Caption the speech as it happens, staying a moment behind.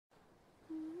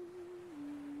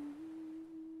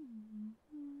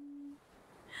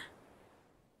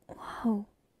Whoa.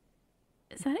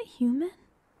 Is that a human?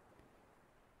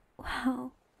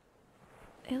 Wow.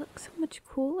 They look so much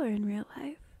cooler in real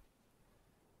life.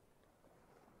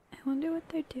 I wonder what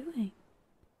they're doing.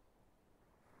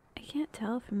 I can't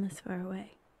tell from this far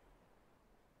away.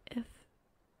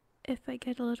 If I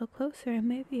get a little closer, I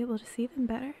might be able to see them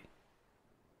better.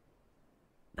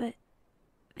 But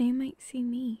they might see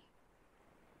me.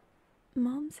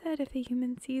 Mom said if a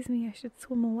human sees me, I should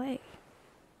swim away.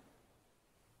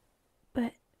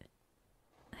 But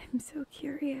I'm so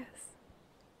curious.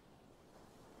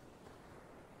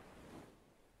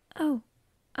 Oh,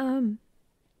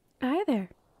 hi there.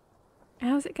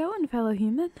 How's it going, fellow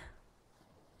human?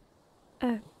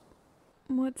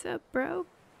 What's up, bro?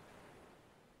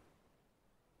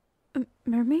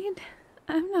 Mermaid?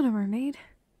 I'm not a mermaid.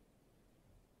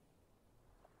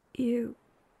 You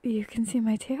can see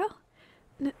my tail?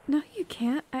 No, you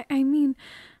can't. I mean,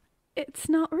 it's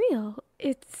not real.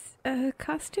 It's a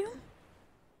costume.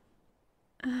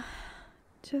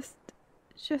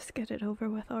 Just get it over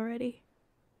with already.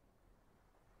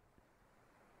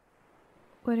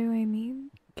 What do I mean,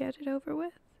 get it over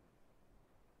with?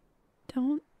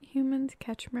 Don't humans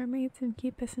catch mermaids and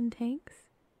keep us in tanks?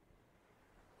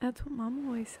 That's what Mom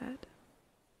always said.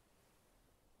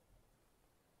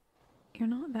 You're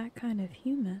not that kind of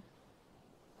human.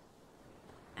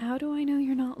 How do I know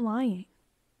you're not lying?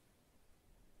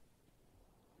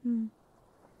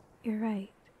 You're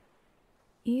right.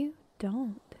 You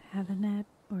don't have a net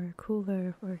or a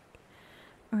cooler or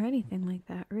anything like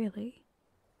that, really.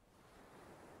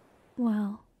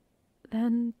 Well,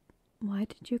 then why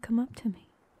did you come up to me?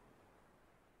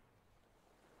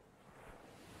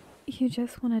 You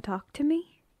just want to talk to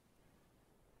me?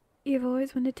 You've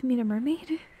always wanted to meet a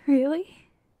mermaid? Really?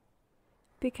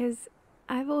 Because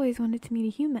I've always wanted to meet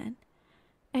a human.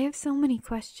 I have so many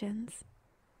questions.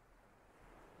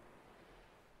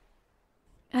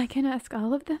 I can ask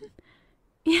all of them?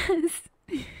 Yes.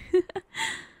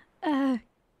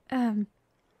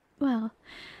 Well,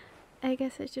 I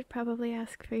guess I should probably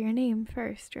ask for your name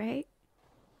first, right?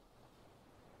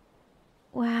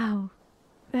 Wow,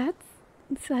 that's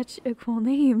such a cool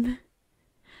name.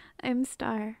 I'm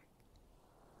Star.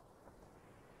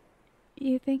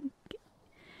 You think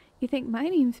my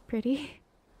name's pretty?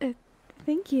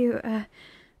 Thank you.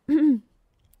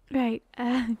 Right,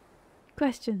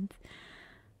 questions.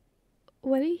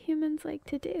 What do humans like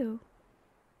to do?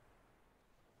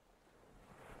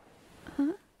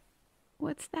 Huh?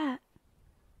 What's that?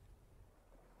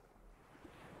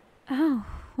 Oh,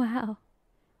 wow.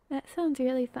 That sounds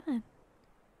really fun.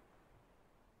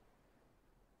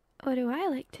 What do I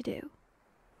like to do?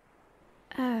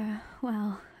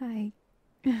 Well,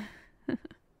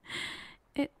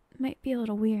 it might be a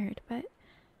little weird, but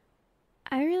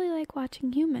I really like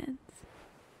watching humans.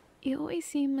 You always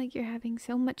seem like you're having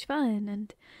so much fun,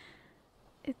 and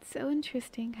it's so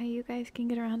interesting how you guys can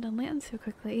get around on land so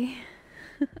quickly.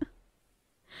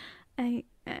 I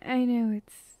know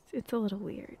it's a little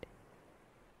weird.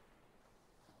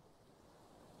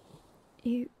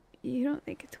 You don't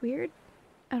think it's weird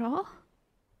at all?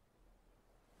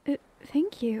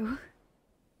 Thank you.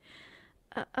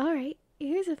 Alright,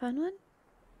 here's a fun one.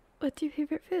 What's your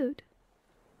favorite food?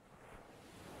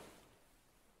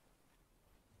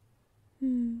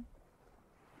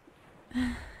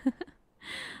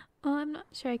 Well, I'm not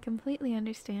sure I completely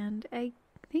understand. I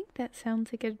think that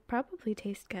sounds like it'd probably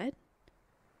taste good.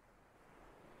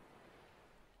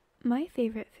 My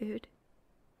favorite food?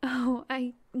 Oh,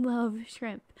 I love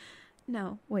shrimp.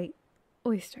 No, wait,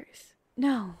 oysters.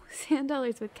 No, sand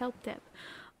dollars with kelp dip.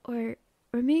 Or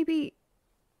maybe...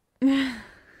 I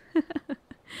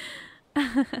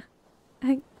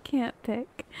can't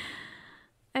pick.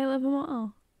 I love them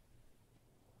all.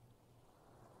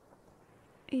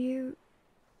 You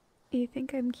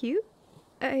think I'm cute?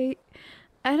 I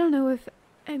don't know if...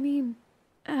 I mean...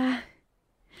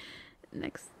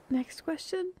 Next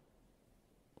question.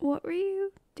 What were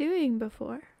you doing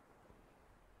before?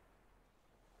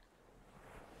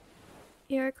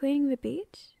 You were cleaning the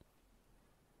beach?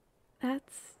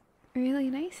 That's really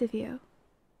nice of you.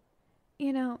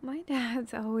 You know, my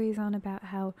dad's always on about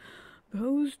how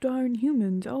those darn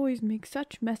humans always make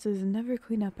such messes and never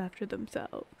clean up after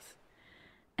themselves.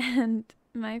 And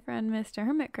my friend Mr.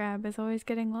 Hermit Crab is always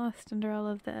getting lost under all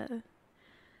of the,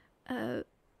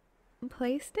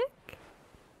 plastic?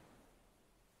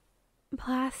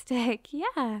 Plastic,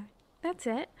 yeah, that's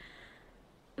it.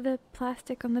 The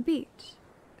plastic on the beach.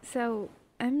 So,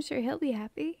 I'm sure he'll be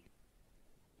happy.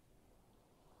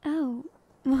 Oh,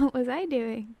 what was I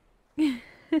doing?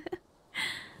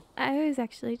 I was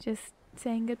actually just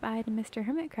saying goodbye to Mr.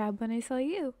 Hermit Crab when I saw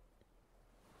you.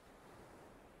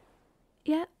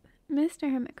 Yep,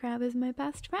 Mr. Hermit Crab is my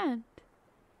best friend.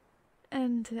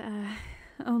 And,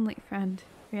 only friend,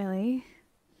 really.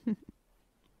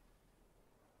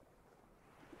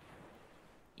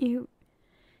 You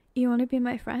want to be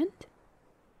my friend?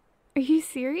 Are you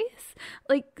serious?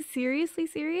 Like, seriously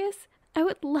serious? I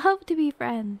would love to be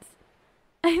friends.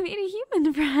 I made a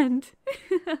human friend.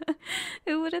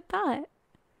 Who would have thought?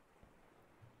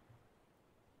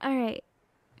 Alright,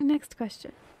 next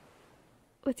question.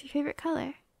 What's your favorite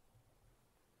color?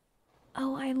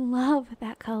 Oh, I love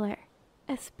that color.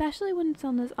 Especially when it's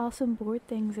on those awesome board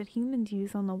things that humans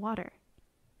use on the water.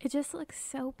 It just looks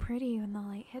so pretty when the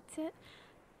light hits it,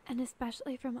 and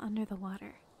especially from under the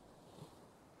water.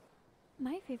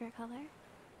 My favorite color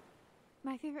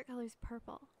is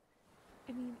purple.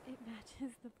 I mean, it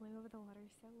matches the blue of the water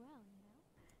so well,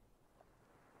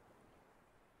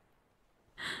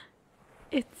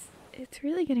 you know? It's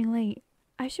really getting late.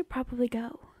 I should probably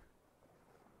go.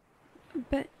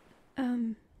 But,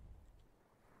 will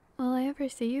I ever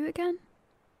see you again?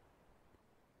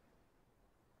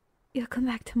 You'll come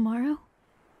back tomorrow?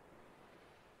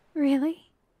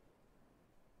 Really?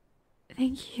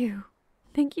 Thank you.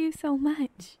 Thank you so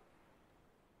much.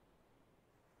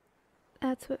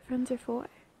 That's what friends are for.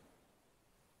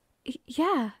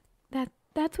 Yeah,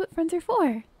 that's what friends are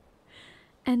for.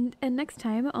 And next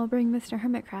time I'll bring Mr.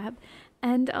 Hermit Crab,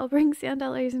 and I'll bring sand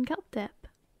dollars and kelp dip.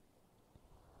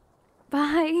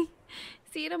 Bye.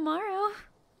 See you tomorrow.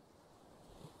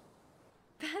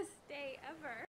 Best day ever.